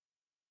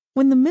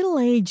When the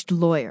middle-aged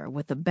lawyer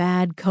with the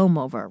bad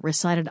comb-over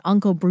recited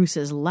Uncle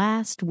Bruce's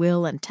last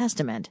will and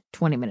testament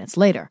 20 minutes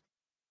later,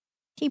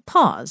 he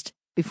paused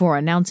before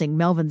announcing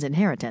Melvin's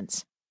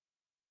inheritance.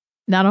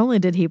 Not only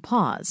did he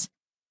pause,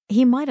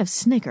 he might have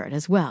snickered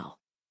as well.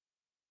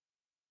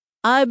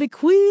 I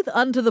bequeath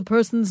unto the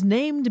persons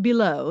named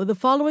below the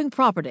following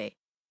property.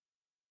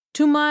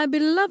 To my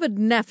beloved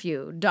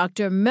nephew,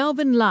 Dr.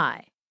 Melvin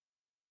Liwen,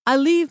 I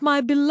leave my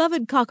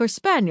beloved Cocker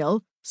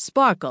Spaniel,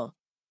 Sparkle.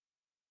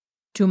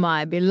 To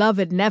my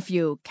beloved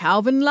nephew,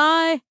 Calvin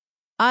Liwen,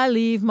 I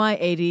leave my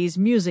 80s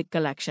music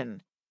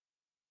collection.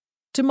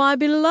 To my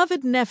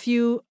beloved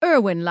nephew,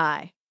 Irwin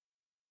Liwen,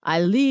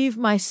 I leave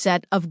my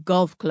set of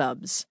golf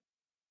clubs.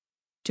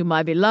 To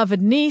my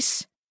beloved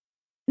niece...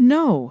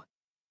 No.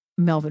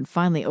 Melvin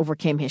finally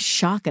overcame his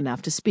shock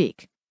enough to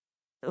speak.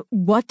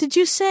 What did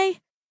you say?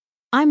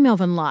 I'm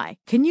Melvin Liwen.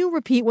 Can you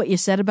repeat what you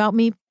said about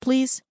me,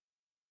 please?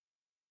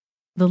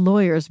 The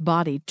lawyer's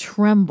body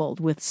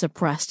trembled with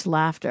suppressed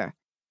laughter.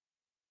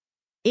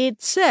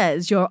 It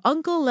says your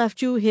uncle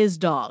left you his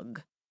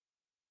dog.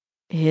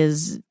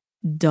 His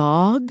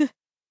dog?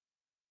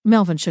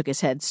 Melvin shook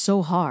his head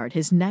so hard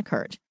his neck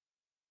hurt.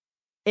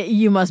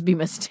 You must be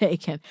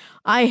mistaken.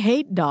 I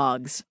hate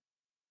dogs.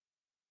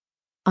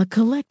 A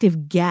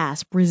collective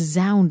gasp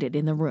resounded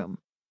in the room.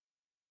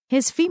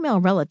 His female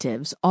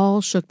relatives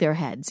all shook their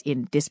heads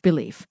in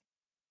disbelief.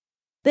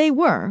 They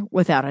were,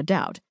 without a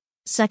doubt,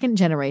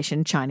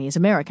 second-generation Chinese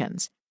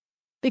Americans,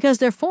 because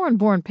their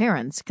foreign-born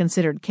parents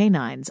considered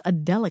canines a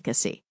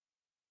delicacy.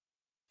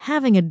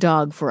 Having a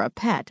dog for a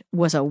pet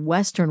was a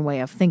Western way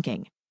of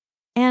thinking,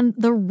 and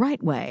the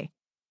right way,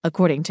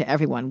 according to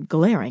everyone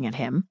glaring at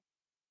him.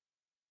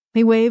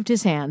 He waved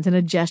his hands in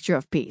a gesture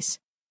of peace.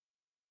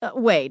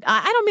 Wait,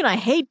 I don't mean I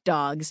hate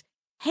dogs.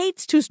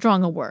 Hate's too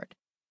strong a word.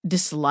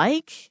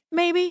 Dislike,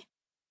 maybe?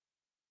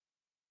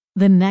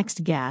 The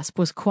next gasp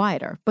was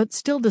quieter, but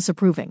still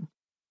disapproving.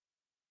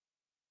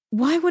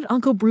 Why would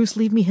Uncle Bruce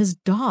leave me his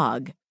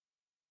dog?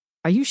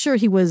 Are you sure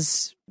he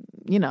was,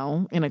 in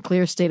a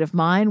clear state of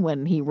mind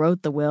when he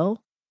wrote the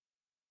will?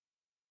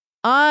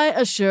 I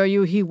assure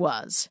you he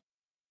was,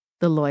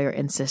 the lawyer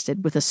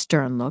insisted with a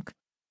stern look.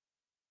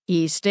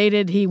 He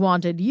stated he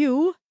wanted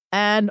you,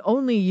 and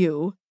only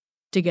you,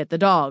 to get the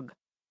dog.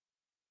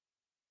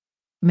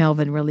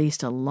 Melvin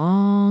released a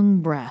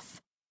long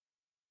breath.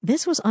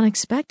 This was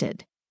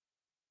unexpected.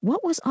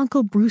 What was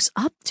Uncle Bruce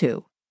up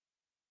to?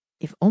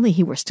 If only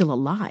he were still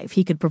alive,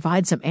 he could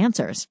provide some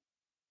answers.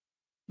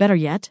 Better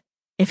yet,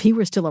 if he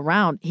were still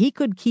around, he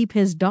could keep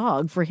his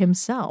dog for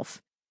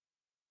himself.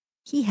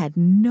 He had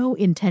no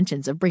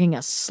intentions of bringing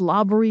a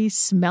slobbery,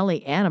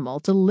 smelly animal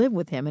to live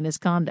with him in his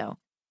condo.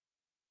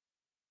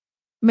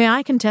 May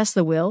I contest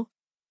the will?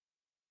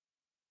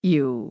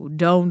 You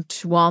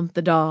don't want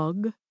the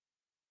dog?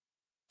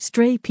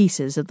 Stray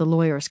pieces of the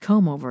lawyer's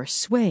comb-over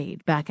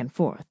swayed back and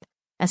forth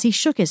as he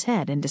shook his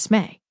head in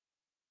dismay.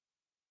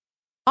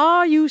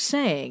 Are you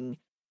saying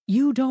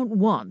you don't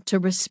want to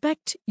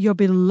respect your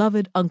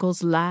beloved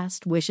uncle's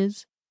last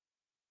wishes?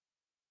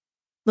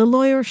 The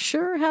lawyer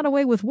sure had a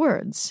way with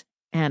words,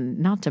 and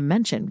not to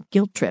mention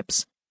guilt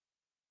trips.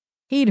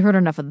 He'd heard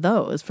enough of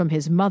those from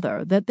his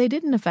mother that they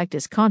didn't affect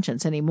his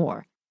conscience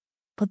anymore.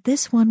 But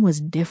this one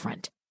was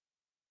different.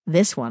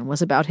 This one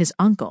was about his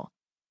uncle,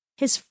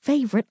 his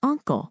favorite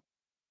uncle,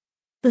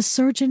 the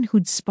surgeon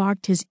who'd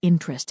sparked his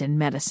interest in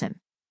medicine.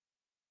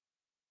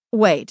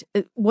 Wait,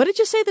 what did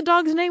you say the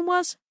dog's name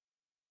was?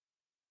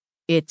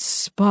 It's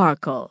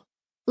Sparkle,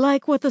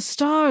 like what the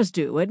stars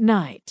do at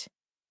night.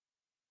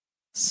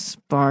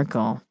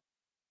 Sparkle.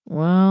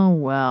 Well,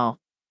 well.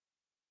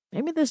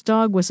 Maybe this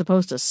dog was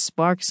supposed to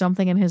spark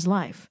something in his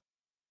life.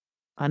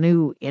 A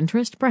new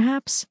interest,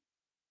 perhaps?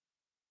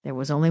 There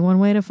was only one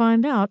way to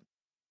find out.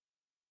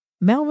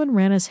 Melvin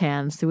ran his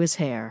hands through his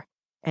hair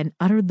and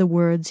uttered the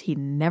words he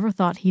never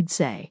thought he'd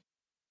say.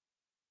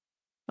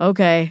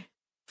 Okay,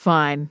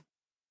 fine.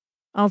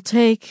 I'll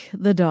take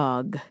the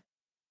dog.